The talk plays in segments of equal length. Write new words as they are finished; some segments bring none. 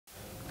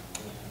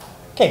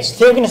Okay, so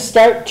today we're going to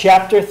start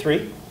chapter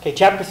 3. Okay,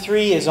 chapter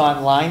 3 is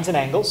on lines and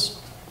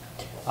angles.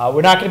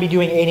 We're not going to be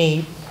doing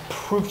any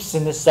proofs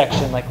in this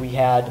section like we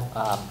had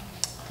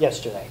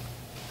yesterday.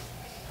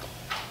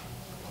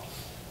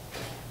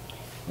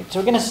 So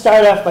we're going to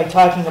start off by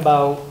talking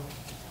about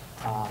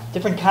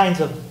different kinds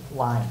of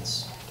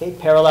lines, okay,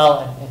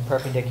 parallel and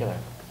perpendicular.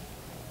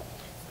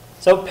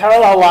 So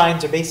parallel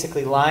lines are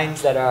basically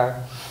lines that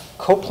are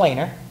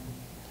coplanar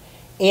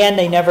and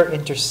they never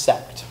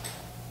intersect.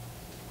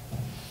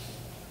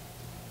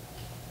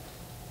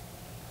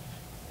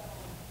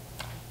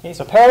 Okay,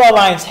 so parallel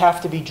lines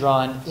have to be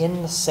drawn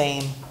in the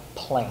same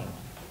plane.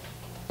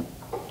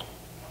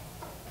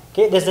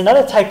 Okay, there's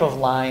another type of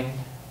line,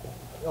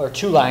 or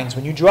two lines.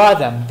 When you draw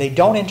them, they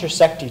don't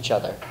intersect each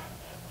other,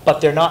 but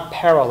they're not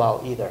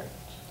parallel either.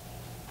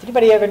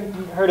 Anybody ever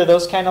heard of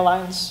those kind of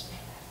lines?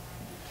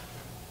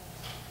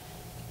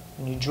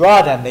 When you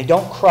draw them, they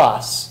don't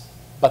cross,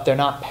 but they're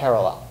not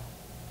parallel.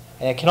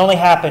 And it can only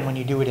happen when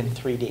you do it in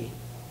 3D.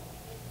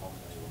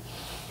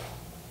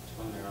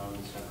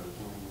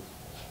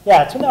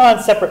 Yeah, it's when they're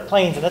on separate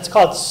planes, and that's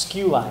called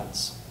skew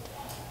lines.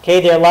 Okay,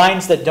 they're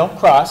lines that don't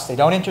cross, they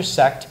don't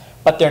intersect,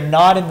 but they're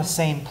not in the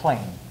same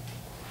plane.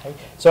 Okay?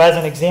 So as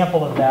an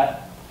example of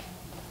that,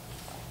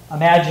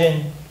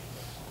 imagine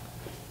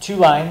two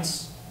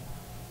lines,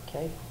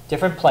 okay,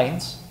 different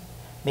planes,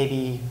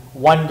 maybe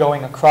one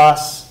going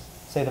across,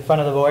 say, the front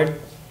of the board,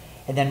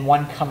 and then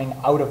one coming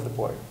out of the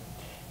board.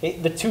 Okay?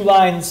 The two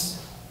lines,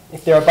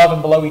 if they're above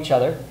and below each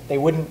other, they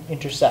wouldn't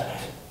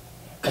intersect.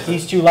 But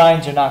these two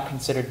lines are not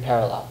considered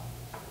parallel.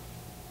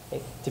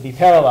 Okay? To be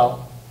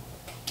parallel,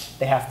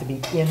 they have to be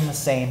in the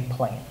same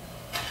plane.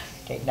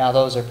 Okay, now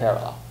those are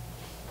parallel.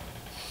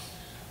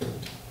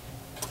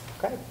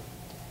 Okay.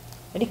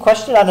 Any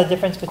question on the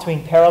difference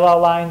between parallel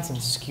lines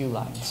and skew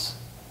lines?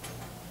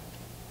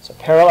 So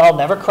parallel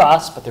never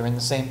cross, but they're in the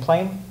same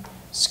plane.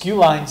 Skew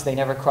lines, they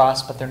never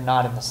cross, but they're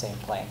not in the same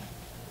plane.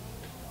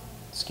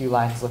 Skew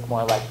lines look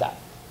more like that.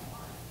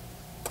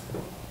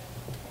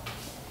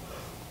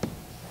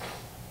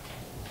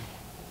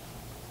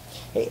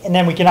 Okay, and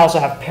then we can also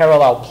have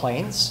parallel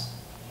planes.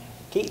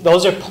 Okay,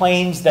 those are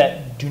planes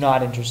that do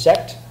not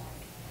intersect.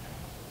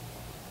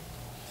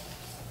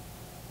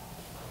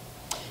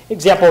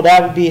 Example of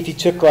that would be if you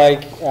took,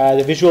 like,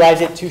 to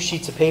visualize it, two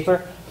sheets of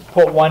paper,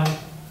 put one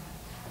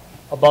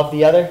above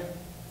the other.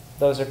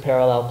 Those are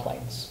parallel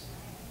planes.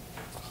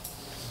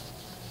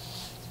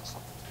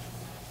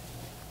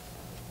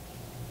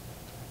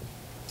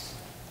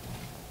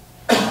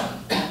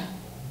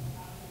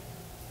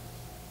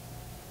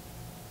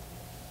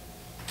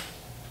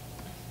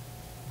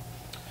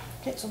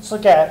 Okay, so let's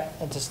look at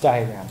this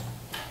diagram.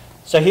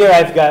 So here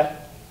I've got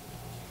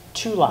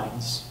two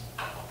lines.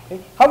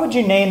 Okay. How would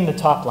you name the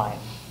top line?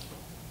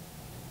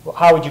 Well,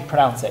 how would you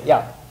pronounce it?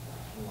 Yeah.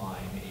 Line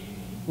AB.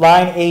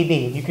 Line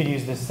AB. You could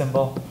use this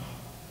symbol.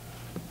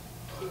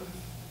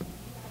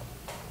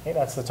 Okay,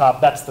 that's the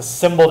top. That's the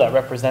symbol that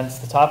represents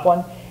the top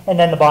one. And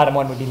then the bottom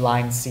one would be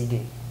line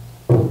CD.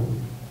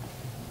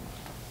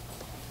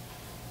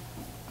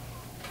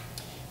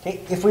 Okay,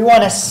 if we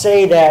want to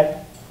say that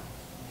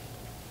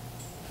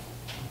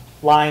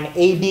line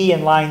AB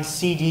and line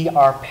CD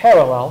are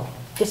parallel,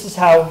 this is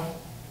how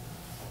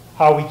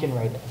we can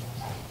write it.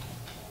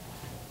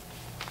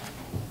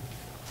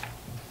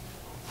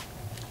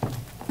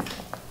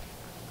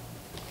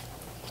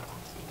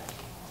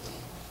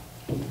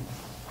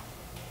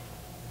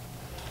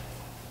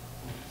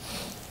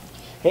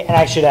 Okay, and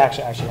I should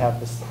have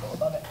this symbol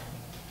above it.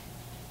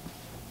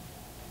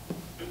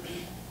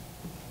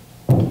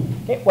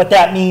 Okay, what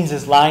that means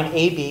is line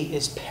AB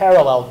is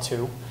parallel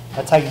to,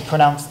 that's how you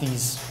pronounce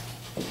these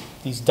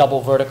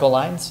double vertical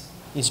lines,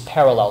 is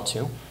parallel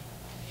to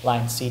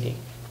line CD.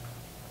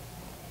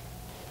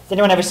 Has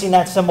anyone ever seen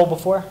that symbol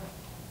before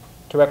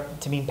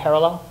to mean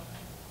parallel?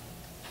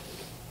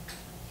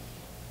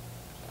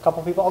 A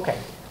couple people? Okay.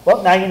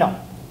 Well, now you know.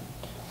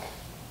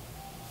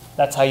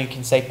 That's how you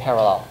can say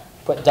parallel.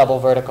 Put double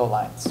vertical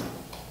lines.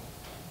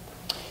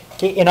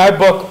 Okay, in our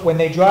book, when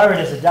they draw it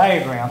as a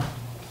diagram,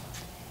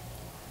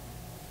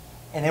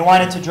 and they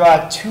wanted to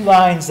draw two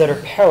lines that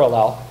are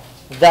parallel,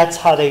 that's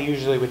how they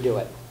usually would do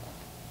it.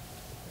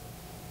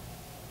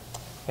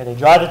 Okay, they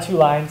draw the two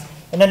lines,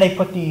 and then they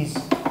put these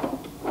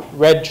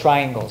red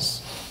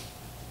triangles.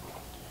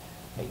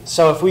 Okay,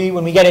 so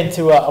when we get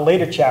into a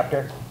later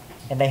chapter,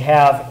 and they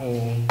have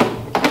a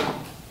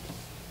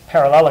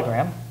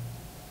parallelogram,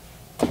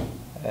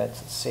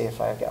 let's see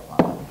if I've got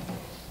one.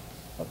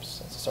 Oops,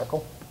 that's a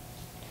circle.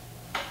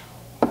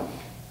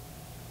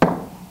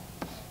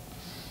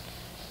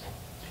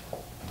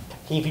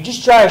 Okay, if you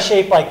just draw a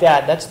shape like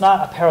that, that's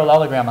not a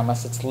parallelogram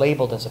unless it's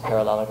labeled as a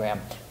parallelogram.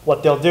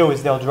 What they'll do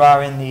is they'll draw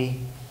in the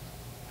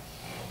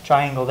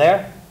triangle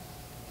there.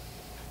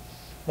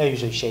 They're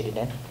usually shaded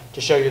in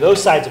to show you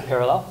those sides are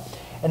parallel.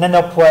 And then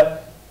they'll put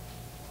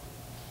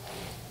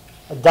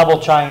a double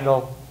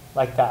triangle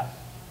like that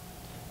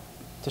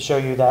to show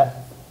you that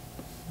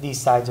these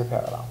sides are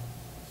parallel.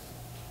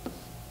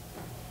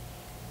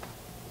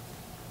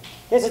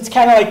 Yes, it's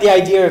kind of like the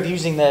idea of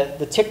using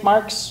the tick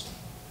marks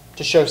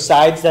to show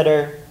sides that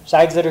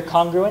are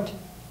congruent.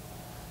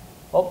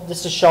 Well,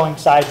 this is showing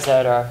sides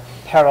that are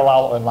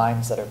parallel or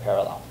lines that are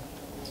parallel.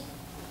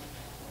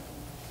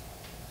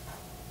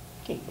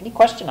 Okay, any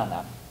question on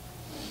that?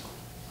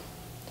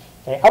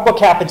 Okay, our book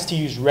happens to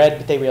use red,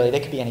 but they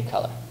could be any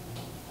color.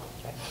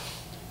 Okay.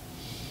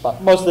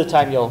 But most of the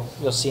time you'll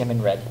see them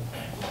in red.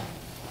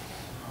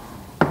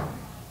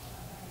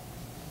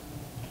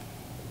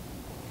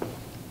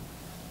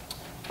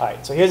 All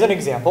right, so here's an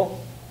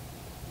example.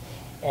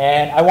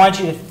 And I want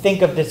you to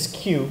think of this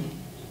cube,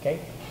 okay,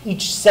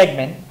 each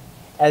segment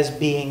as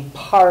being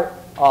part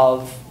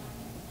of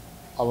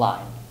a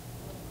line.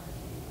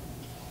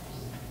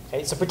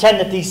 Okay, so pretend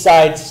that these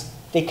sides,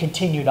 they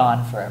continued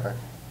on forever.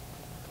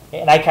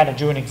 Okay, and I kind of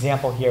drew an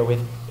example here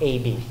with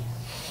AB.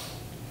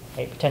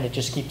 Okay, pretend it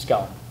just keeps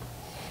going.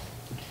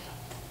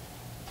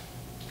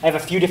 I have a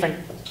few different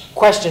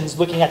questions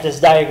looking at this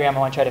diagram I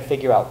want to try to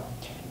figure out.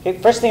 Okay,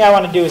 first thing I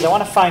want to do is I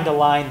want to find a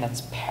line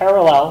that's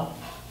parallel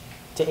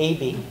to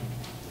AB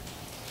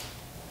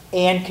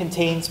and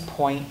contains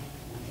point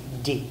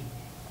D.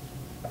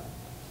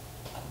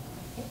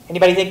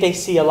 Anybody think they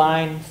see a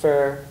line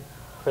for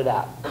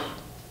that?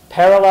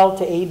 Parallel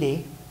to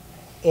AB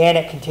and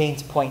it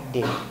contains point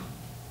D.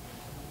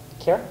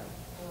 Kara?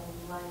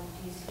 Line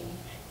DC.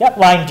 Yep,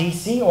 line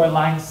DC or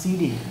line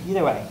CD,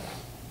 either way.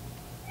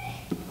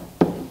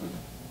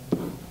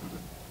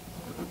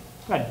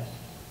 Good.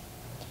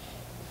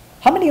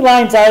 How many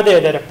lines are there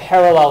that are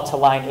parallel to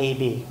line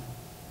AB?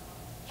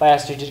 If I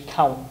asked you to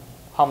count,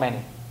 how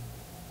many?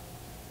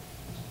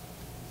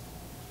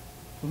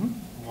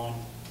 One.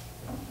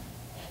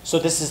 So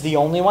this is the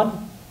only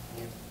one?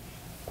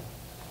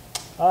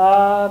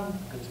 No,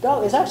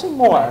 there's actually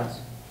more.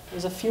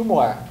 There's a few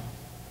more.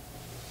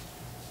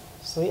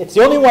 So it's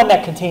the only one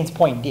that contains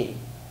point D,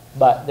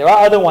 but there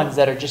are other ones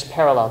that are just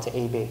parallel to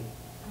AB.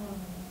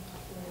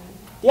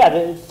 Yeah,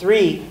 there are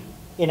 3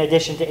 in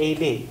addition to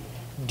AB.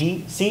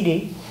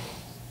 CD,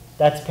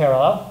 that's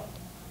parallel.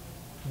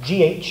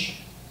 GH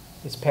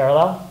is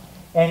parallel.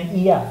 And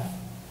EF.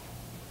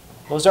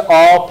 Those are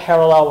all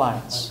parallel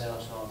lines. They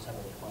also on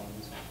separate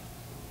planes.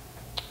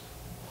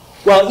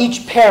 Well,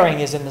 each pairing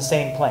is in the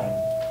same plane.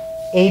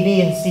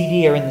 AB and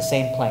CD are in the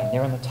same plane.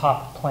 They're in the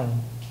top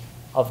plane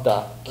of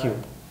the cube.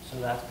 Right. So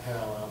that's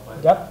parallel,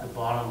 but Yep. the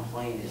bottom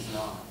plane is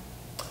not.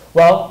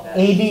 Well,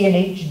 AB and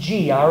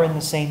HG are in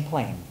the same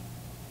plane.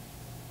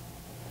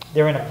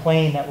 They're in a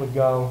plane that would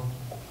go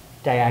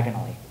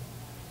diagonally.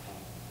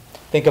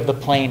 Think of the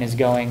plane as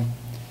going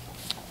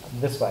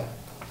this way.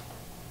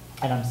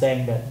 And I'm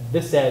saying that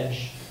this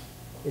edge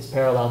is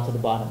parallel to the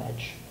bottom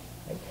edge.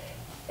 Right?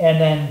 And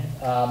then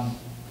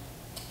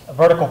a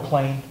vertical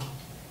plane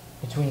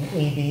between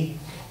AB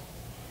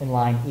and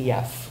line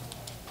EF.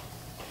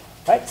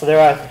 Right? So there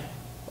are,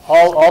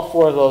 all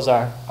 4 of those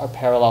are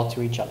parallel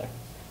to each other.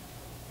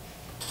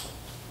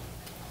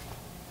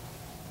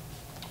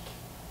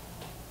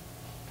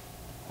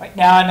 Right,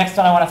 now, next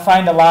one, I want to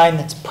find a line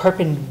that's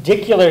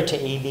perpendicular to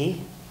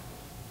AB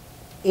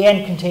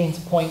and contains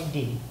point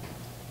D.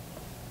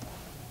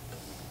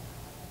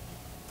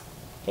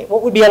 Okay,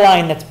 what would be a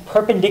line that's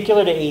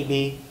perpendicular to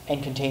AB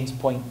and contains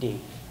point D?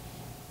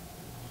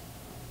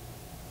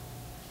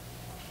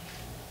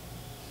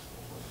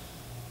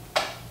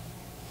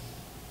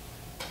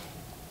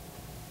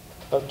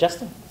 Oh,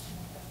 Justin?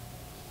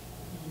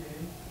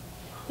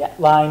 Yeah,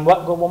 line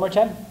what? Go one more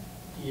time.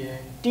 DA.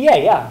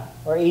 DA, yeah,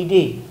 or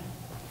AD.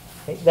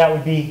 Okay, that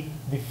would be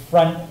the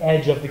front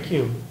edge of the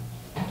cube.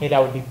 Okay,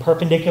 that would be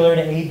perpendicular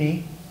to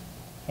AB,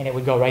 and it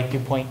would go right through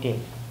point D.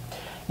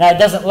 Now, it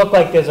doesn't look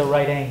like there's a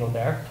right angle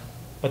there,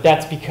 but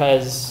that's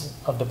because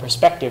of the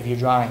perspective you're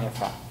drawing it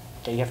from.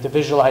 Okay, you have to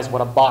visualize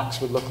what a box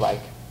would look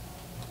like.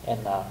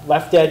 And the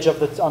left edge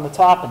of on the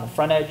top and the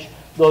front edge,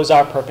 those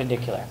are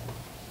perpendicular.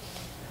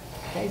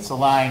 Okay, so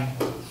line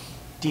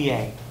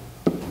DA.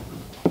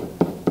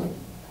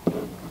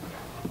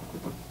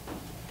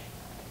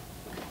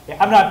 Yeah,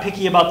 I'm not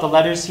picky about the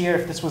letters here.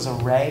 If this was a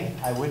ray,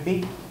 I would be.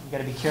 You've got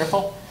to be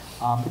careful.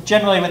 But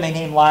generally, when they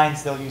name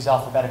lines, they'll use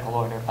alphabetical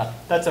order, but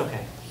that's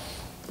okay.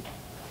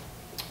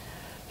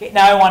 Okay,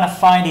 now I want to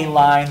find a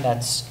line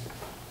that's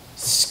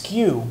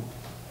skew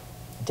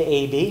to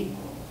AB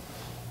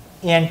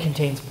and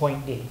contains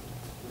point D.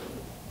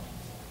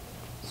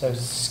 So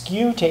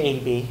skew to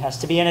AB has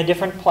to be in a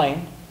different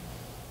plane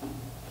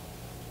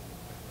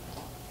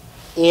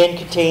and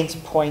contains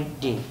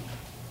point D.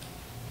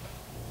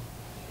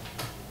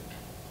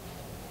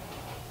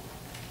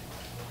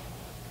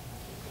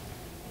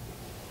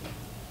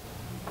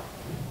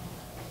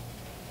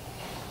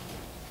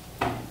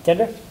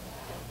 Tender?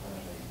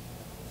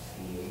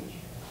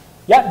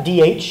 Yeah,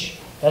 DH,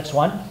 that's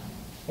one.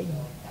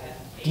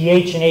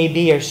 DH and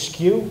AB are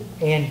skew,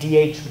 and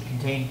DH would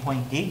contain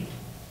point D.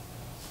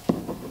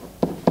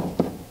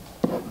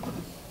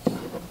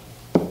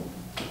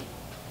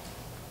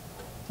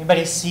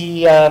 Anybody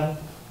see another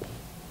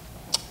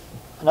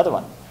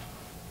one?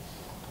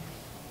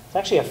 There's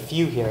actually a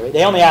few here.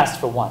 They only asked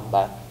for one,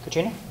 but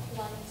Katrina?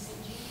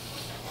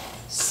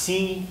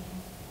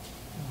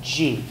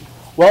 CG.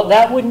 Well,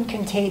 that wouldn't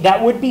contain,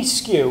 that would be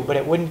skew, but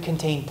it wouldn't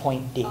contain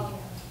point D. Oh, yeah.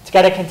 It's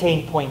got to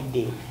contain point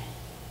D.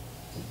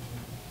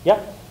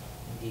 Yep.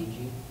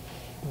 DG?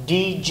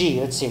 DG,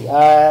 let's see.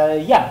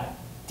 Yeah,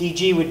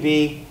 DG would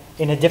be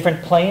in a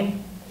different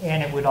plane,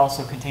 and it would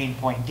also contain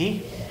point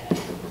D.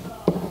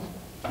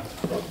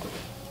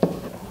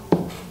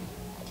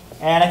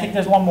 And I think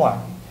there's one more.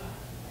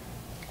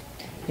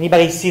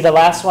 Anybody see the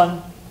last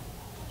one?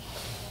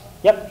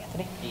 Yep,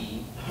 Anthony.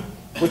 DE?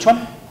 Which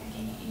one?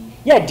 DE?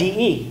 Yeah,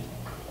 DE.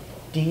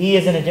 DE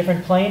is in a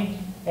different plane,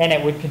 and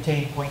it would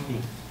contain point D.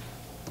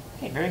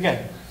 Okay, very good.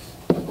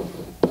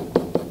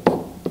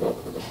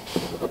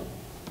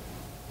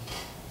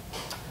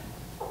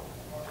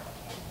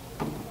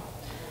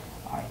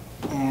 All right,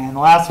 and the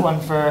last one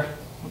for,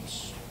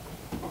 oops.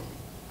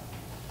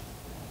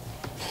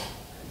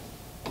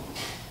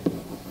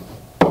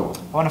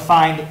 I want to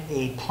find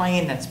a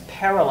plane that's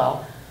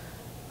parallel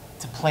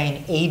to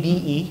plane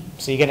ABE,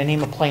 so you got to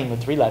name a plane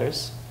with 3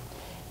 letters,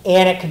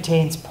 and it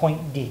contains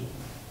point D.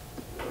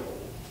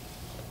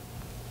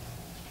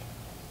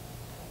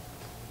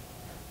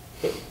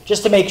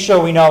 Just to make sure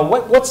we know,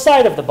 what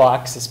side of the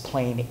box is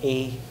plane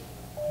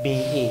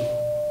ABE?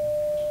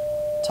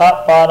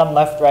 Top, bottom,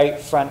 left, right,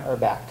 front, or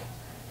back?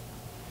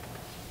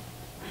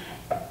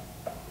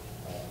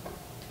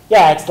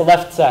 Yeah, it's the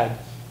left side,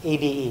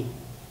 ABE.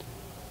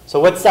 So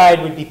what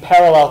side would be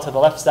parallel to the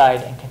left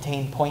side and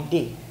contain point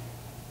D?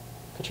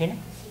 Katrina?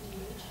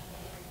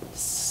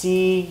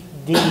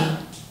 CDH.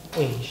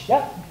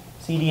 Yep,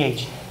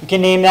 CDH. You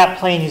can name that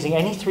plane using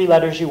any 3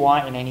 letters you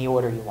want in any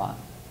order you want.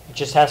 It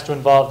just has to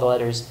involve the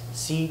letters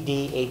C,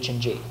 D, H, and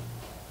G.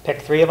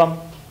 Pick 3 of them,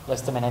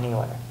 list them in any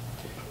order.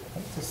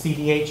 So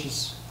CDH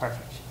is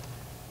perfect.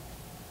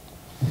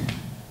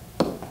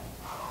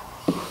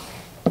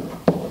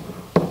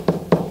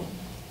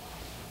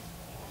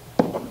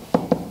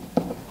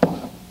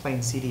 Plane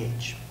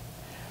CDH.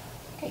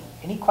 Okay,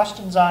 any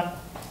questions on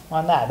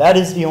that? That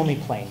is the only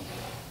plane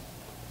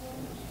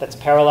that's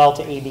parallel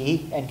to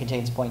ABE and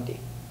contains point D.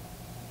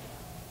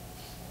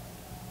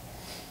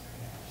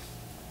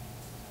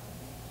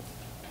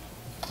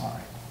 All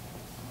right.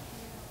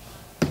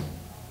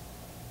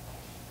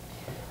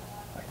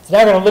 So now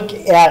we're going to look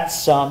at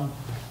some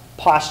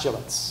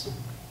postulates.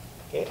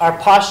 Okay. Are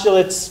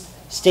postulates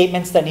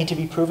statements that need to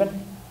be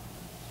proven?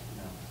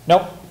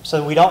 Nope.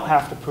 So we don't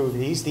have to prove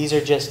these. These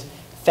are just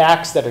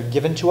facts that are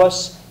given to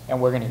us, and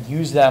we're going to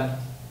use them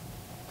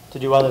to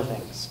do other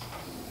things.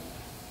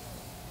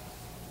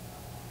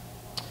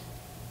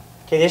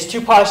 Okay, there's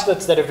 2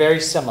 postulates that are very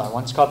similar.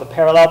 One's called the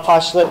parallel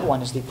postulate,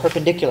 one is the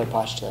perpendicular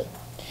postulate.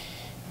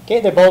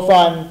 Okay, they're both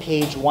on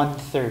page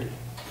 130.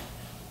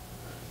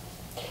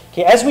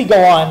 Okay, as we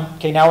go on,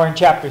 okay, now we're in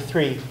chapter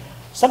 3,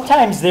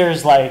 sometimes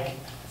there's like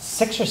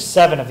 6 or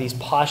 7 of these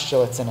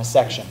postulates in a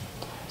section.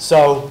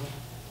 So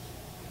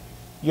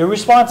you're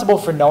responsible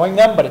for knowing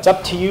them, but it's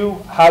up to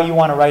you how you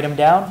want to write them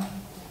down.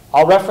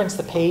 I'll reference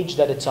the page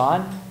that it's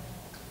on,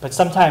 but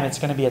sometimes it's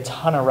going to be a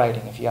ton of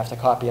writing if you have to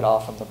copy it all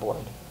from the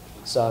board.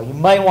 So you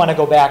might want to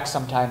go back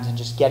sometimes and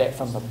just get it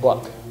from the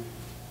book.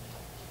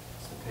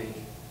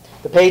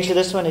 The page for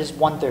this one is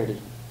 130.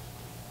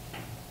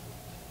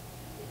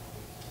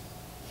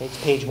 Okay, it's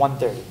page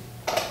 130.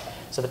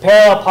 So the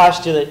parallel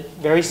postulate,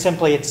 very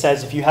simply, it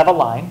says if you have a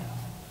line,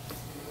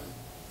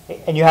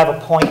 and you have a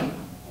point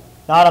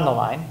not on the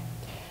line,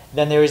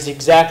 then there is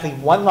exactly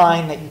one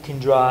line that you can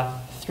draw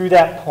through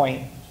that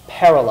point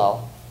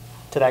parallel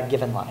to that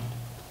given line.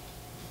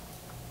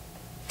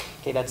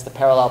 Okay, that's the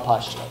parallel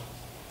postulate.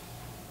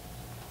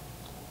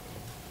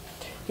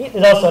 Okay,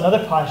 there's also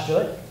another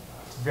postulate,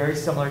 very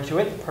similar to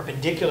it, the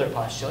perpendicular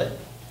postulate.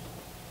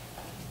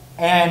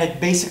 And it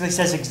basically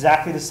says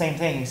exactly the same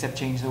thing, except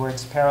change the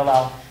words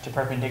parallel to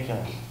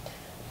perpendicular.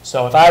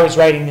 So if I was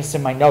writing this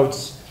in my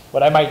notes,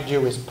 what I might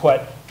do is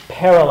put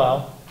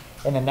parallel,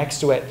 and then next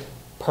to it,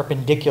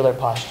 perpendicular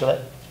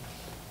postulate,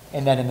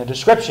 and then in the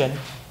description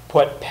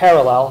put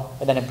parallel,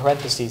 and then in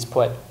parentheses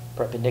put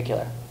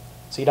perpendicular.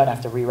 So you don't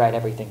have to rewrite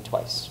everything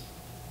twice.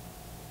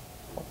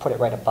 Or put it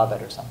right above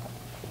it or something.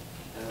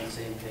 And on the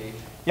same page?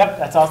 Yep,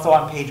 that's also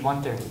on page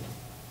 130.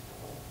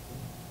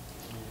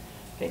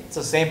 Okay,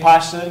 so same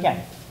postulate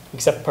again,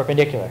 except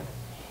perpendicular.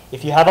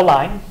 If you have a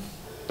line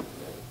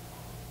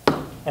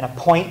and a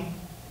point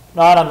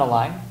not on the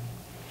line,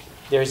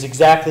 there's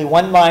exactly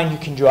one line you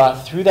can draw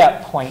through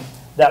that point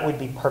that would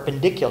be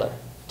perpendicular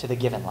to the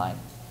given line.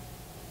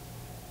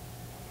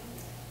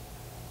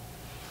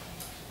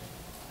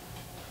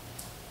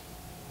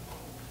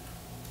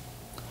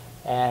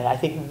 And I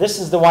think this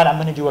is the one I'm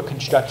going to do a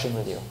construction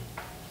with you.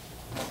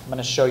 I'm going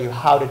to show you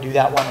how to do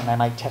that one, and I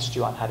might test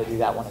you on how to do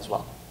that one as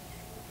well.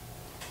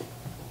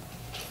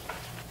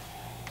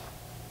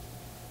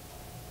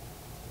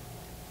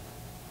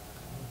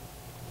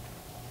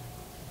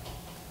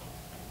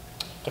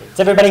 Okay, does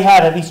everybody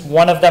have at least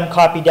one of them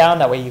copied down?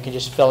 That way you can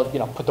just fill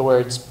it, put the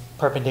words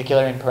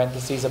perpendicular in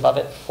parentheses above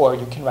it, or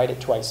you can write it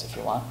twice if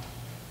you want.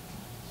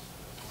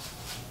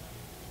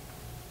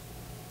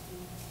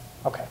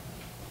 Okay.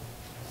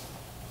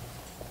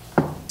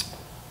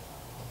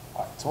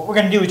 So what we're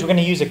going to do is we're going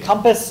to use a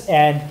compass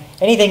and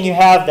anything you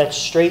have that's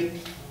straight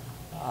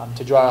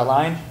to draw a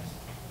line.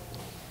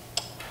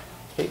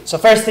 Okay, so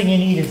first thing you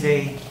need is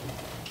a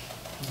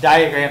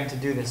diagram to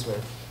do this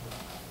with.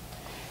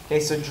 Okay,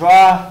 so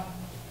draw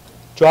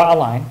a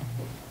line.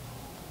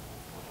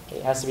 Okay,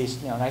 it has to be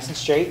nice and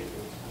straight.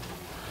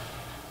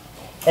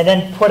 And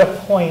then put a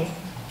point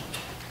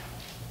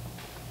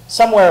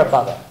somewhere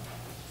above it.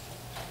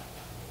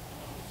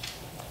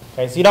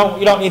 Okay, so you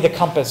don't need the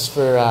compass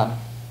for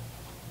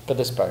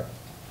this part.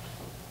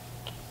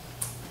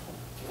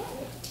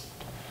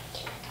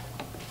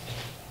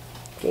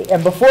 Okay,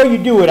 and before you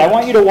do it, I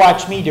want you to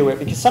watch me do it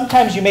because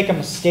sometimes you make a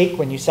mistake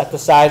when you set the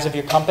size of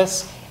your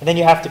compass and then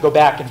you have to go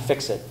back and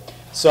fix it.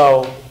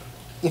 So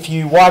if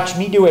you watch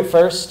me do it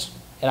first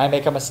and I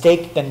make a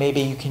mistake, then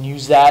maybe you can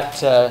use that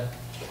to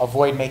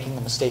avoid making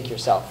the mistake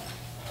yourself.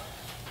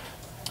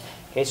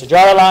 Okay, so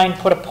draw a line,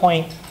 put a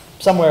point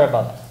somewhere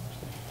above it.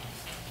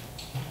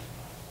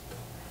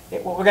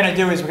 Okay, what we're going to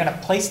do is we're going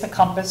to place the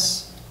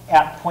compass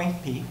at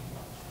point P.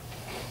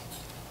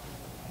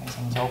 Okay, so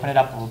I'm going to open it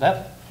up a little bit.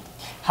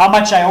 How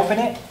much I open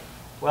it?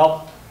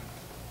 Well,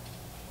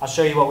 I'll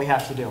show you what we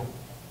have to do.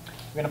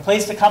 We're going to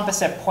place the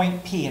compass at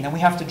point P, and then we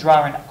have to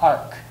draw an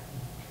arc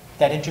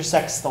that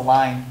intersects the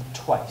line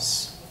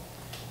twice.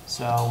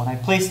 So when I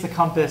place the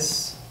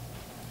compass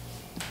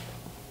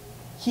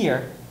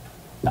here,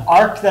 the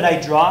arc that I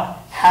draw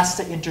has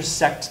to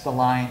intersect the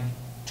line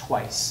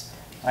twice.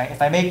 Right?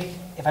 If I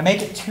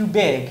make it too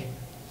big,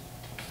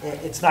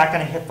 it's not going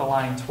to hit the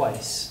line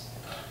twice.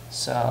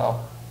 So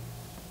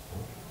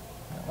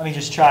let me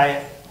just try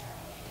it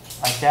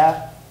like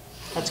that.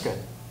 That's good.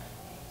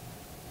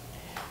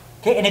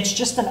 Okay, and it's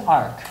just an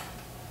arc.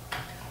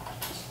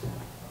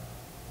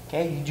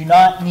 Okay, you do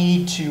not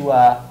need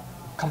to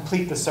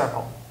complete the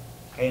circle.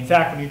 Okay, in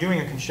fact, when you're doing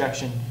a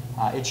construction,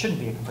 it shouldn't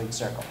be a complete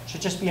circle. It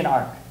should just be an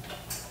arc.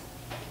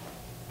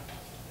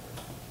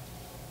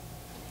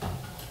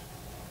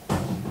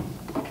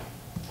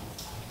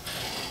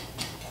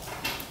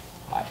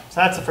 All right, so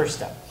that's the first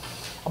step.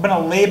 I'm going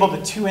to label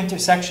the two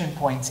intersection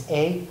points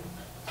A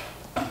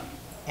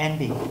and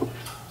B.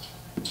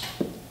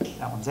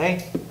 That one's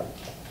A.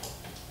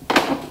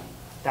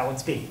 That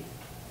one's B.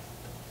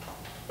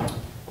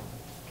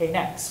 Okay,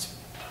 next.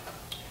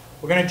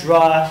 We're going to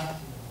draw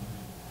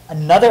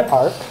another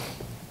arc.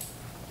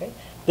 Okay?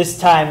 This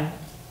time,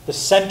 the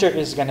center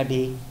is going to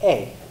be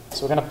A.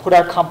 So we're going to put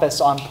our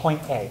compass on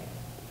point A.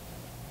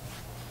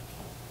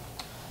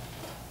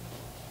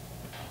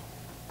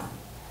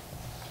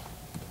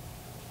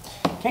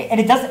 Okay,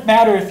 and it doesn't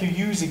matter if you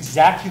use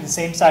exactly the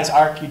same size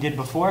arc you did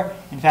before.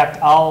 In fact,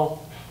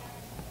 I'll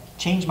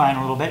change mine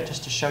a little bit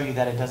just to show you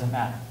that it doesn't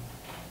matter.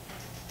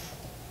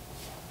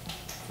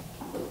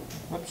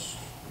 Whoops.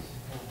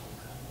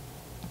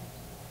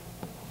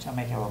 So I'll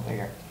make it a little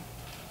bigger.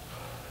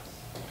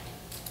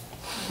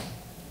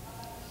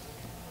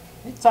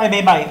 So I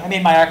made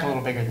my arc a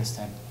little bigger this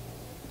time.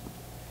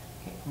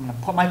 Okay, I'm going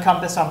to put my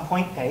compass on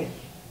point A,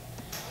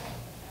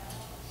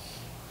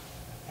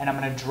 and I'm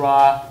going to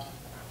draw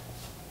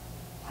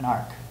an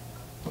arc.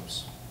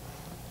 Oops.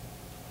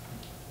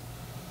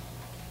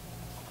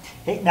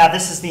 Okay, now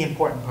this is the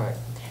important part.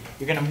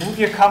 You're going to move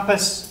your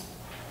compass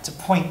to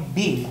point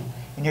B,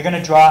 and you're going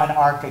to draw an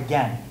arc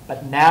again.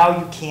 But now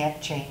you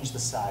can't change the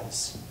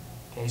size.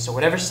 Okay, so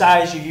whatever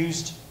size you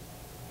used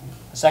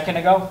a second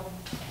ago,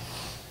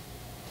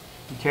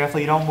 be careful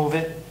you don't move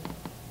it.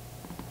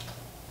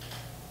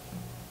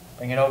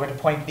 Bring it over to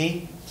point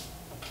B,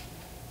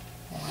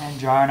 and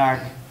draw an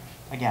arc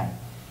again.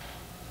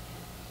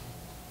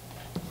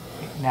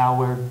 Now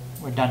we're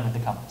done with the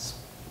compass.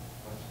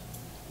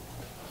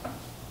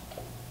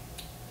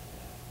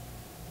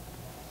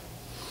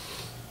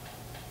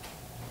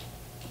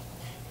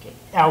 Okay,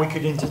 now we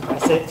could, I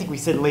think we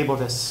said label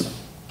this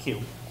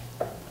Q,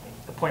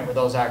 the point where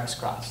those arcs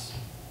cross.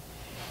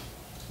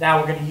 Now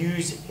we're going to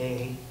use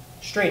a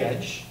straight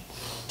edge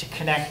to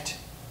connect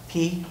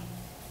P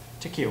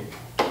to Q.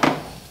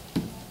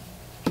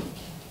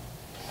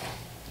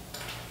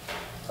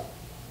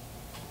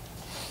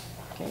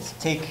 Okay, so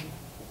take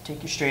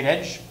your straight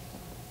edge,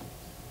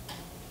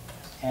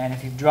 and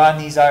if you've drawn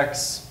these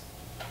arcs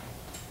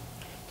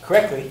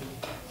correctly,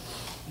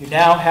 you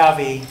now have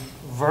a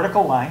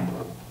vertical line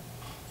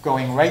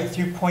going right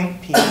through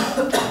point P,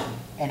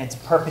 and it's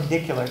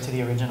perpendicular to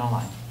the original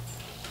line.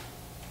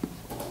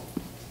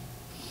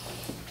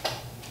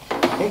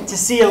 Okay, to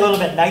see a little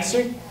bit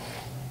nicer,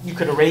 you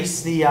could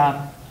erase the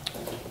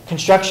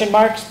construction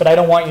marks, but I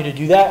don't want you to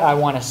do that. I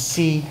want to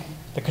see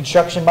the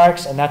construction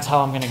marks, and that's how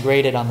I'm going to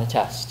grade it on the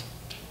test.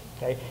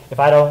 Okay? If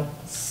I don't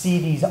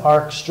see these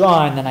arcs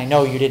drawn, then I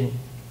know you didn't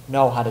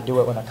know how to do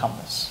it with a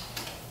compass.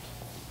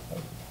 Okay?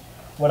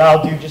 What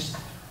I'll do just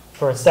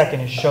for a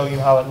second is show you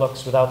how it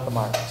looks without the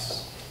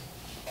marks.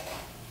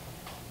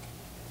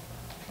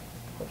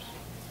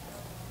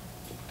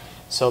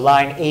 So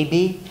line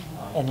AB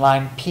and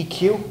line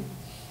PQ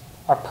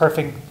are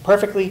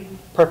perfectly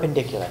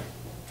perpendicular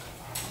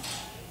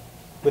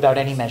without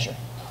any measure.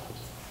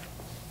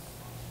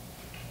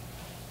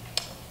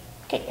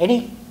 Okay,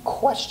 any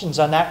questions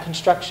on that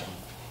construction?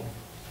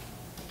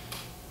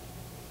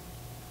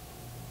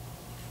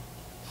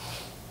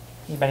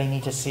 Anybody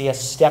need to see a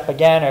step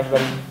again?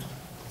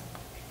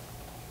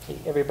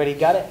 Everybody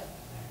got it?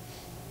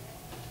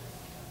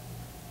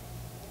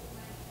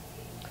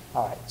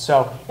 All right,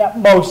 so at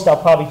most,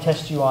 I'll probably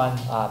test you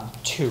on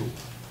 2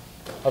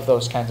 of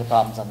those kinds of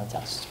problems on the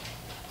test.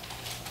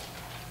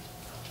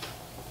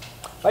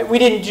 Right, we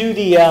didn't do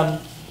the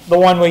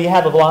one where you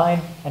have a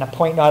line and a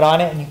point not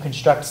on it and you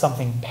construct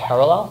something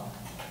parallel.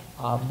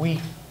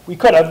 We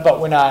could have, but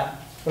we're not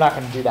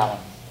going to do that one.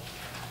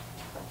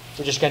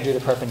 We're just going to do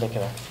the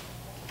perpendicular.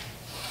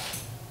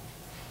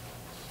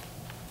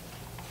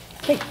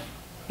 Okay,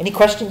 any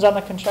questions on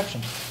the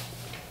construction?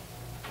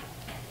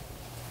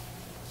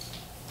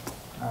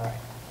 All right.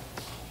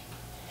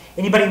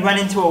 Anybody run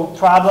into a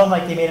problem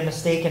like they made a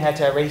mistake and had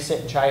to erase it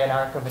and try an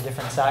arc of a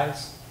different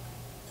size?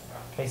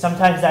 Okay,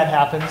 sometimes that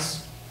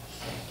happens.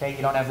 Okay,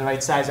 you don't have the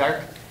right size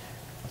arc.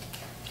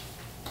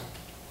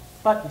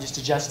 But you just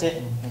adjust it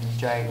and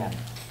try again.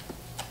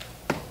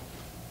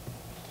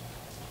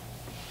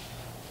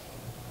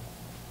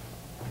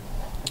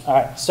 All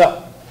right,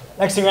 so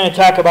next thing we're going to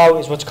talk about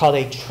is what's called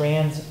a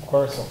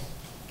transversal.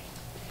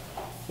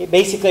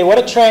 Basically, what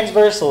a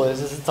transversal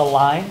is it's a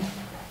line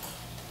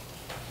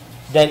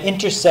that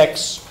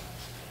intersects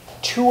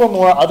 2 or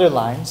more other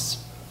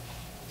lines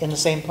in the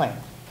same plane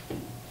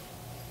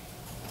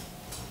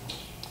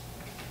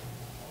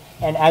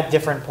and at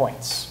different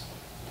points.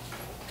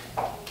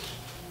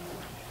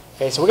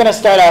 Okay, so we're going to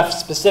start off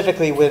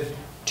specifically with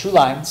 2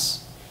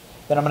 lines.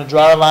 Then I'm going to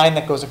draw a line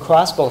that goes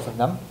across both of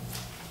them.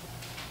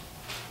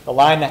 The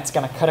line that's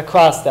going to cut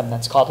across them,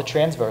 that's called a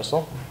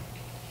transversal.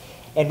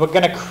 And we're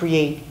going to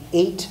create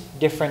 8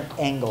 different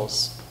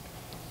angles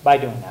by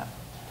doing that.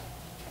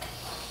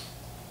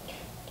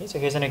 Okay, so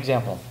here's an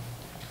example.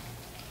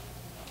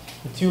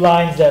 The 2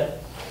 lines that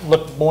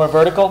look more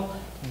vertical,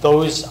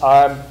 those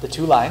are the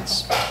 2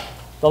 lines.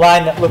 The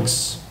line that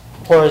looks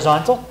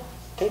horizontal,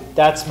 okay,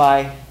 that's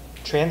my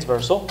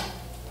transversal.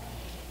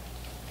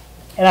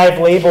 And I've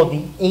labeled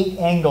the 8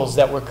 angles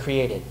that were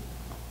created.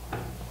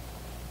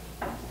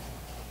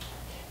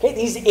 Okay,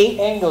 these 8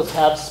 angles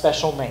have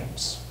special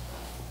names.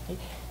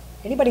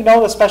 Anybody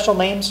know the special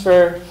names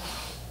for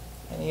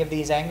any of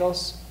these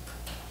angles?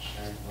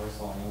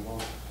 Transversal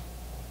angle.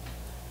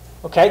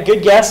 Okay,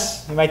 good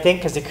guess. You might think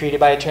because they're created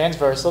by a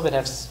transversal that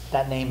has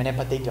that name in it,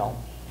 but they don't.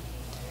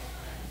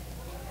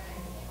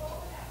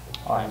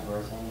 All right,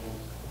 Transversal angle.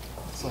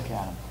 let's look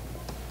at them.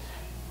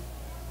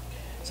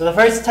 So the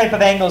first type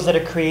of angles that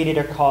are created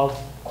are called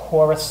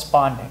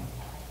corresponding.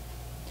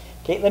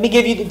 Okay, let me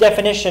give you the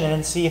definition and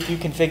then see if you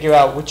can figure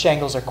out which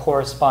angles are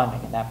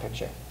corresponding in that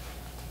picture.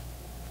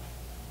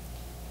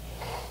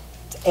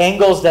 It's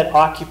angles that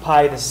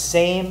occupy the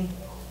same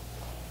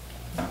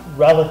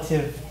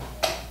relative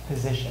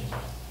position.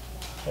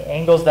 Okay,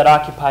 angles that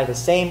occupy the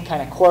same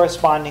kind of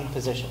corresponding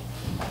position.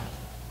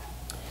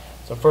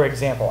 So for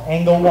example,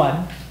 angle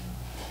 1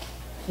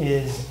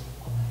 is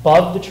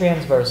above the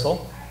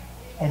transversal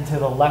and to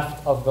the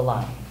left of the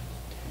line.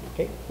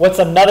 Okay, what's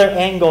another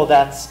angle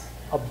that's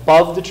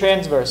above the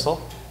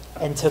transversal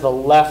and to the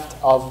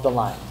left of the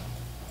line,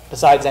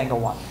 besides angle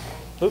 1?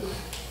 Luke?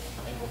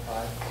 Angle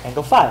 5.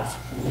 Angle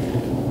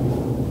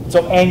 5.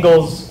 So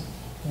angles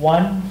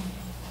 1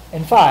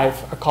 and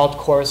 5 are called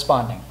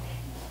corresponding.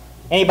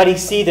 Anybody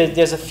see that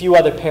there's a few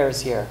other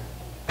pairs here?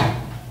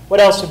 What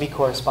else would be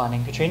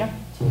corresponding, Katrina?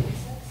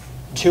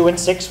 2 and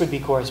 6 would be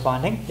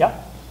corresponding. Yep.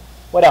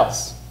 What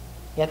else?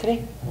 Anthony?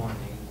 1 and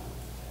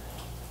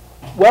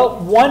 8. Well,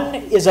 1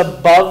 is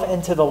above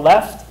and to the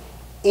left.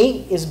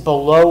 8 is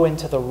below and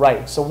to the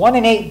right. So 1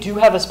 and 8 do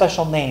have a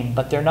special name,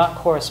 but they're not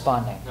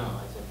corresponding. No,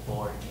 I said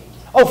 4 and 8.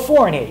 Oh,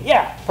 4 and 8.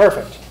 Yeah,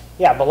 perfect.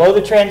 Yeah, below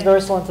the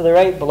transversal and to the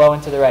right, below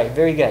and to the right.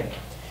 Very good.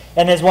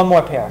 And there's one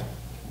more pair.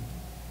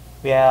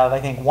 We have, I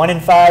think, 1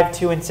 and 5,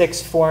 2 and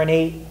 6, 4 and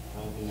 8,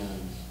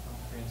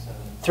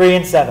 3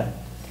 and 7.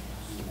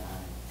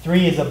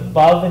 3 is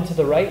above and to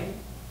the right.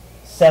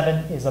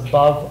 7 is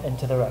above and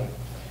to the right.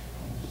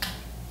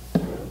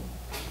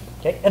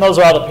 Okay, and those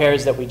are all the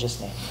pairs that we just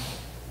named.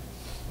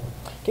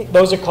 Okay,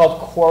 those are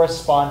called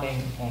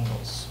corresponding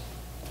angles.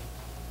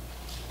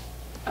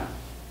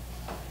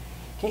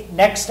 Okay,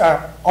 next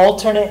are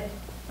alternate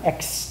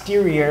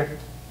exterior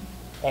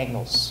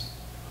angles.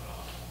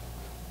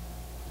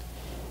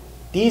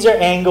 These are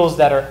angles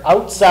that are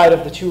outside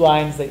of the 2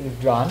 lines that you've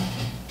drawn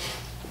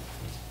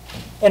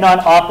and on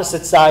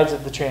opposite sides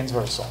of the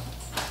transversal.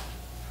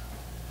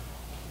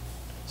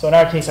 So in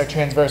our case, our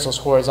transversal is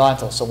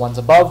horizontal, so one's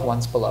above,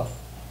 one's below.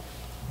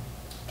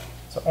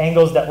 So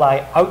angles that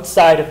lie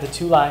outside of the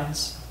 2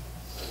 lines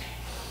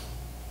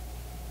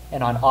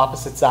and on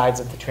opposite sides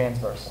of the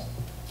transversal.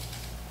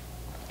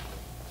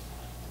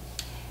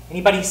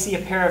 Anybody see a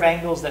pair of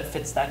angles that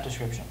fits that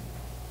description?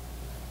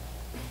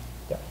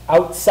 They're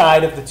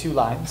outside of the 2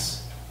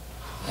 lines,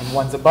 and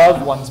one's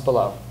above, one's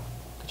below.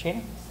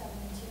 Katrina?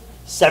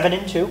 7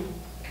 and 2.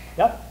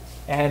 Yep.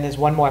 And there's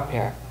one more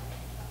pair.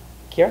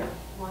 Kira?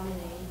 1 and 8.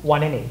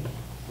 1 and 8.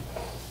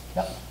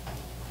 Yep.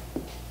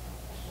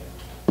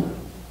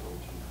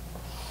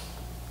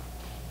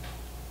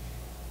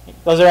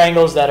 Those are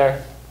angles that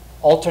are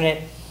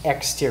alternate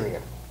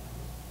exterior.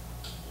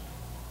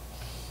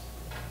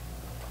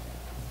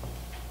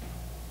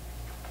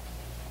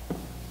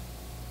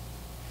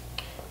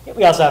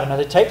 We also have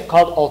another type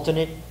called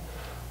alternate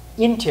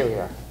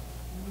interior.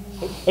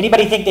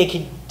 Anybody think they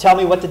could tell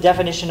me what the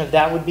definition of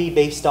that would be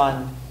based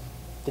on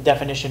the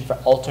definition for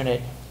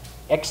alternate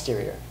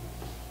exterior?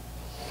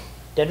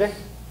 Denver?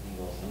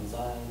 Angles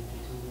inside the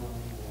two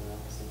lines and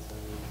opposite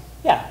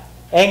sides. Yeah,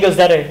 angles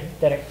that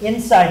are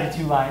inside the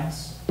two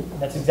lines.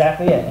 That's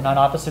exactly it, and on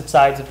opposite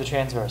sides of the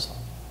transversal.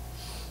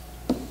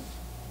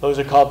 Those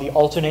are called the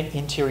alternate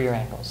interior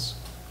angles.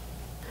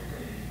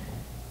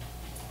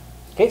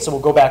 Okay, so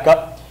we'll go back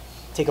up,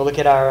 take a look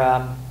at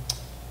our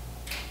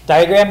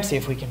diagram, see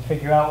if we can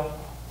figure out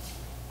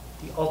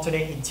the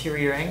alternate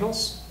interior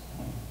angles.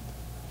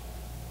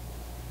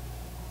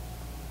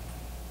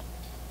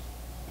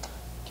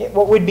 Okay,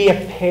 what would be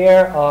a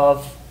pair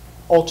of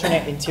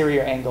alternate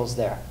interior angles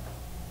there?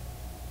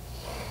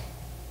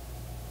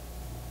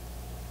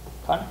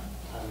 Connor?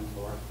 5 and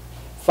 4.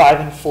 5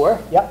 and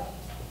 4, yep.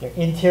 They're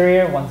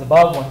interior, one's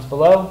above, one's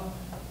below.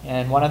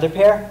 And one other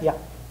pair, yeah.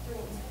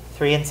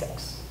 3 and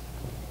 6.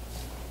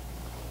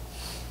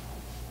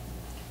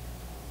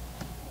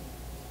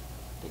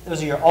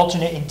 Those are your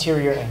alternate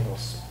interior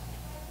angles.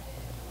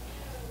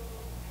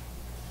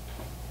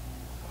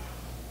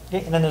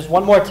 Okay, and then there's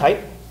one more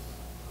type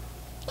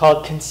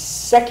called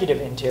consecutive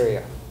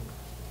interior.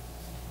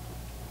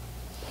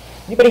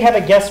 Anybody have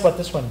a guess what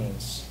this one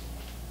means?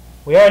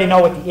 We already know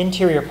what the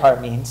interior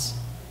part means,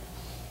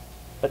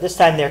 but this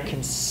time they're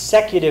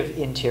consecutive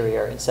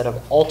interior instead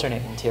of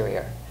alternate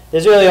interior.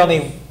 There's really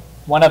only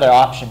one other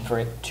option for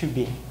it to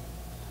be.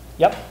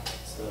 Yep?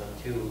 So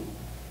two,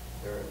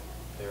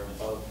 they're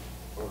above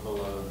or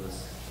below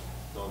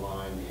the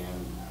line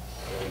and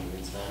going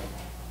inside.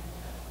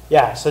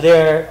 Yeah, so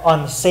they're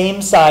on the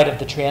same side of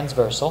the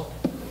transversal,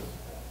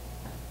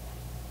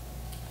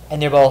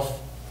 and they're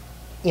both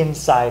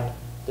inside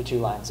the two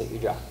lines that you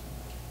draw.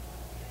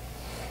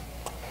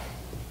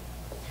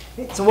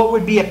 So what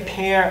would be a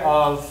pair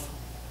of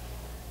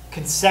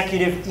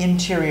consecutive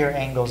interior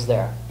angles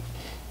there?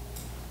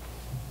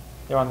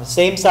 They're on the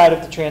same side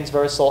of the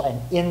transversal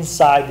and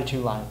inside the two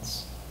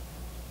lines.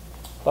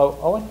 Oh,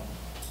 Owen?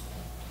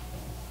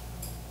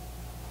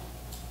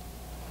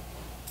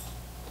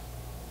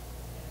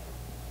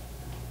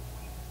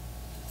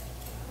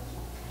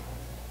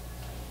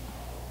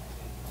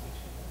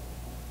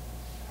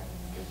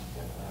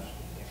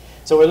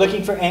 So we're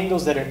looking for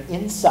angles that are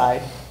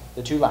inside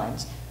the two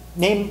lines.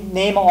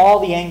 Name all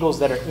the angles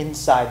that are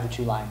inside the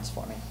two lines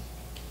for me.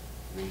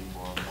 3,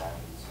 4, 5, and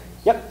 6.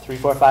 Yep, 3,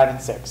 4, 5,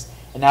 and 6.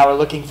 And now we're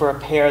looking for a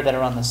pair that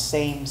are on the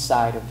same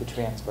side of the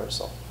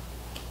transversal.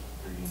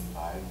 3 and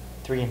 5.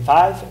 3 and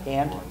 5,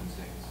 and 4 and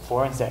 6.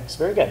 4 and 6.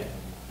 Very good.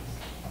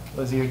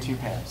 Those are your two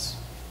pairs.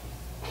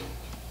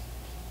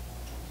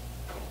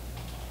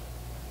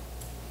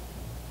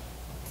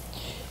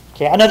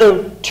 Okay,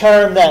 another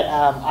term that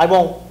I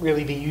won't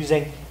really be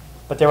using,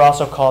 but they're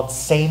also called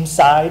same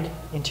side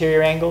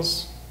interior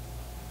angles.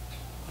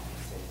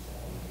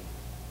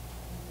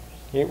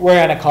 We're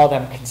going to call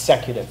them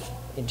consecutive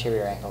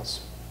interior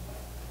angles.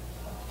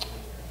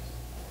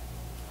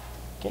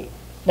 Okay,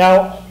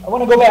 now I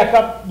want to go back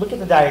up, look at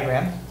the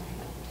diagram,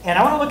 and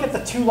I want to look at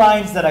the two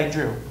lines that I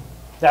drew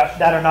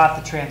that are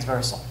not the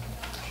transversal.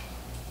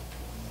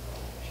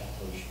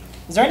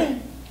 Is there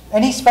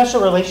any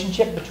special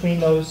relationship between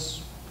those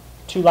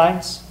two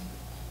lines?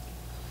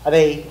 Are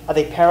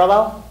they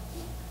parallel?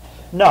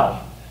 No.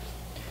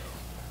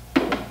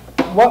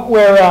 What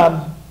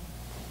we're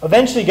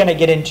eventually going to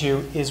get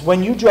into is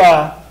when you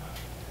draw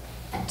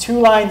two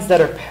lines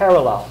that are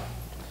parallel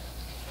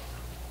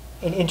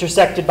and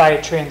intersected by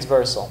a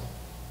transversal,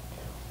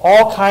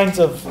 all kinds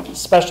of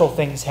special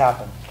things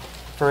happen.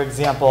 For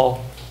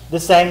example,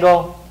 this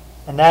angle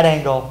and that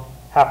angle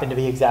happen to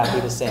be exactly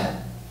the same.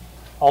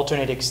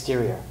 Alternate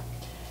exterior.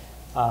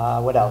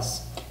 What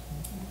else?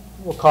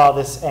 We'll call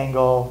this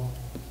angle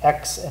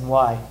X and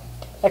Y.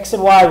 X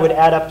and Y would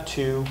add up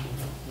to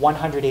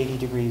 180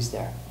 degrees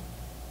there.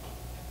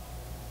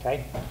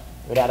 Okay?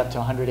 It would add up to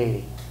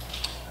 180.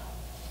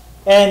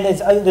 And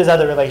there's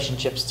other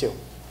relationships too.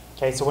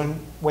 Okay, so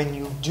when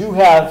you do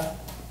have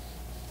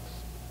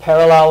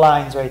parallel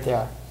lines right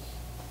there,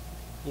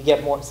 you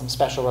get some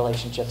special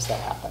relationships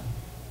that happen.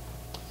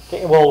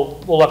 Okay,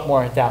 we'll look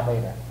more at that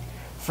later.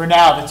 For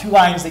now, the two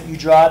lines that you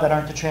draw that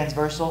aren't the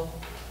transversal,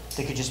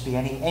 they could just be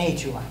any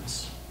two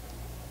lines.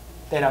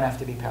 They don't have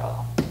to be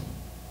parallel.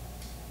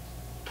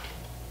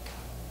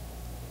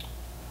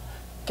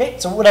 Okay,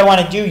 so what I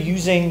want to do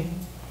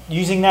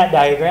using that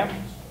diagram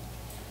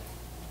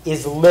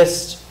is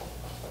list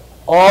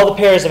all the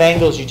pairs of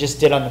angles you just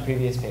did on the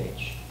previous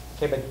page.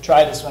 Okay, but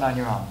try this one on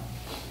your own.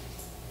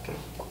 Okay.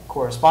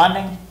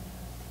 Corresponding,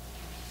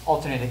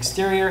 alternate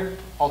exterior,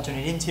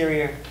 alternate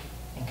interior,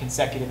 and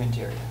consecutive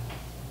interior.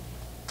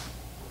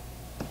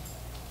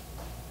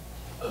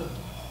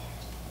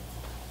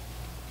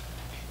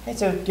 Okay,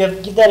 so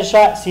give that a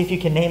shot, see if you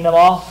can name them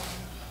all.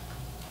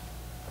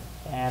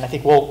 And And I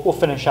think we'll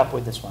finish up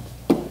with this one.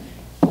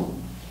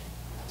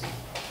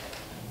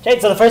 Okay,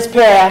 so the first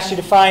pair I asked you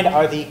to find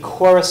are the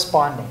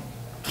corresponding.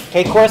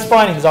 Okay,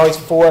 corresponding is always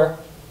four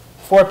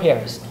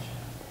pairs.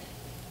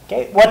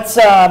 Okay, what's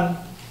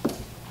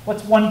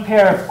one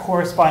pair of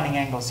corresponding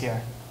angles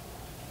here?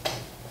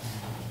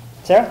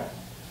 Sarah?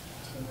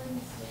 2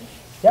 and 6.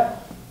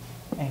 Yep.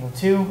 Angle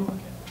 2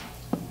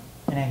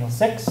 and angle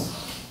 6.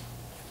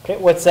 Okay,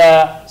 what's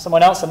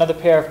someone else? Another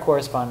pair of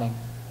corresponding.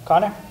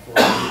 Connor?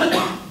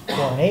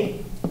 4 and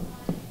 8.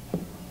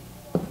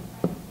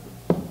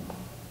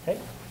 Okay.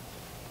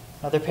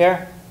 Another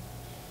pair?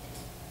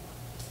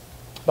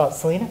 About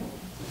Selena?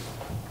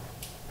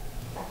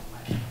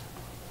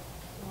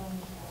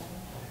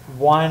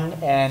 1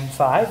 and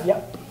 5.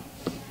 Yep.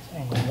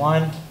 Angle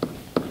 1.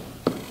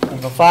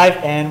 Angle 5.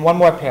 And one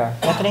more pair.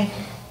 Anthony?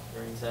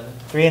 3 and 7.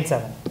 3 and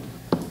 7.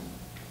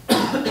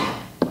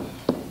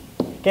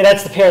 Okay,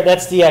 that's the pair.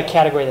 That's the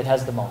category that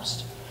has the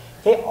most.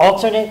 Okay,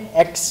 alternate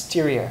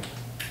exterior.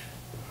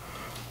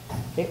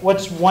 Okay,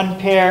 what's one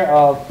pair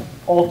of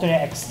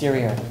alternate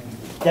exterior?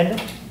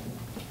 Denver?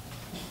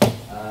 I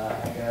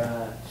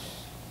got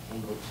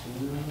angle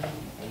 2,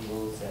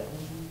 angle 7.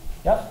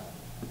 Yep.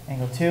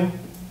 Angle 2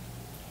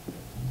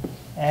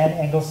 and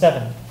angle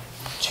 7.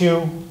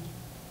 2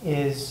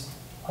 is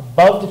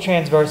above the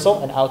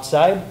transversal and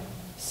outside.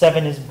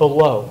 7 is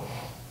below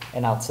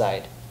and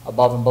outside.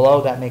 Above and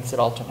below, that makes it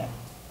alternate.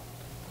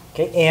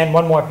 Okay, and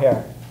one more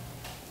pair.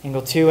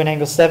 Angle 2 and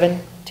angle 7.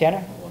 Tanner?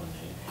 1 and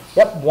 8.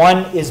 Yep,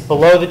 1 is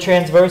below the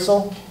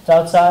transversal, it's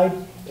outside.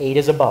 8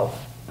 is above.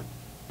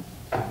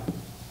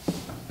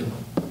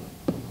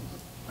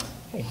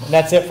 Okay, and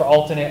that's it for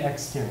alternate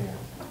exterior.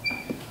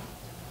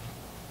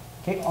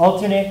 Okay,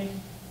 alternate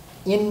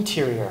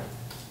interior.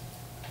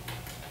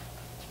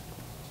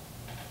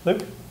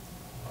 Luke?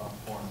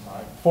 4 and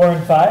 5. 4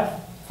 and 5.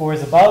 4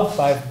 is above,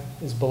 5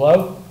 is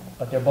below,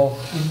 but they're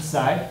both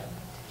inside.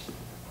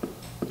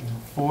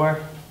 Angle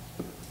 4,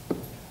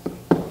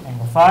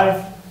 angle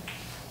 5.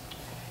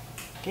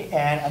 Okay,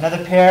 and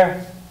another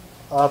pair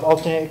of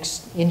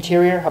alternate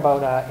interior. How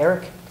about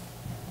Eric?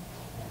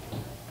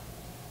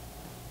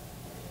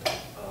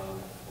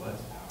 What?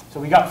 So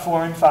we got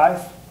 4 and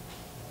 5.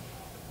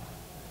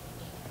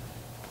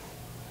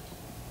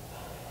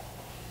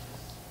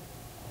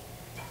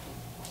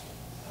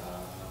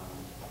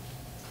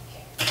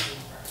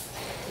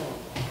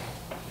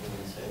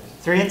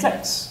 Three 3 and 6.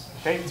 and 6.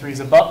 Okay, 3 is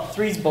above,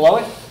 3 is below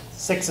it,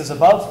 6 is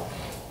above,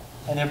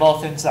 and they're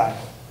both inside.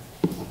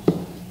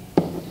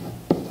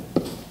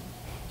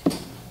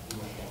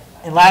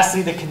 And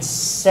lastly, the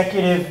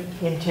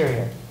consecutive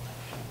interior.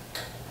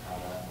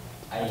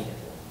 I need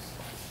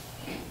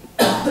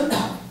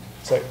it.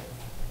 So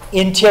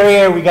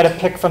interior, we got to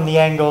pick from the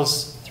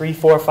angles 3,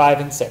 4, 5,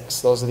 and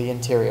 6. Those are the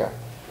interior.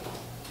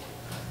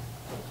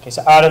 Okay,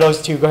 so out of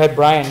those two, go ahead,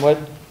 Brian. What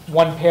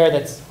one pair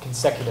that's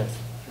consecutive?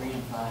 3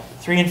 and 5.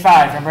 3 and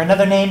 5. Remember,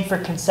 another name for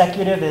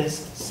consecutive is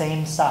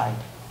same side.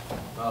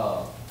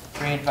 Oh.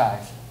 3 and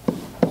 5.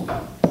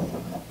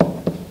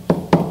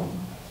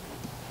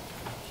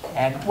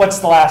 And what's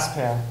the last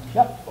pair?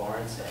 Yep, 4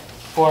 and 6.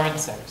 4 and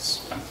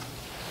 6.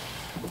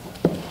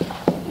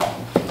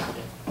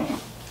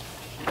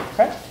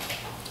 Okay.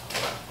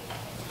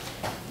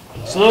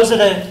 So those are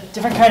the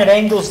different kind of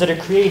angles that are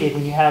created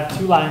when you have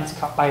two lines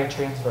cut by a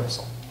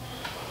transversal.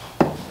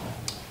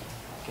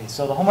 Okay,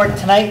 so the homework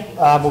tonight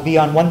will be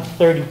on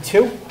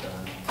 132. Are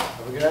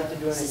we going to have to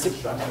do any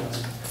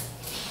constructions?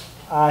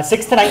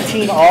 6 to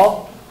 19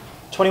 all,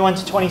 21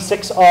 to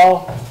 26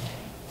 all,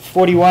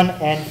 41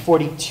 and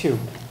 42.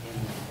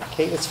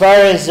 Okay, as far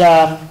as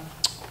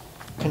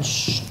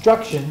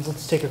constructions,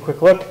 let's take a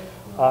quick look.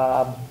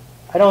 I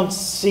don't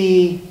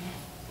see,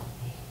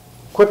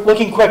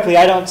 looking quickly,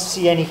 I don't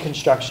see any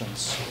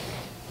constructions.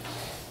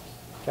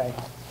 Okay,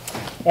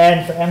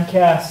 and for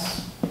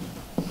MCAS,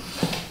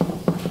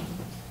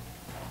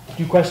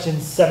 do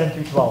questions 7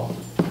 through 12.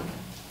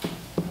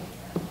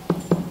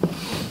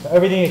 So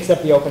everything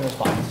except the open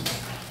response.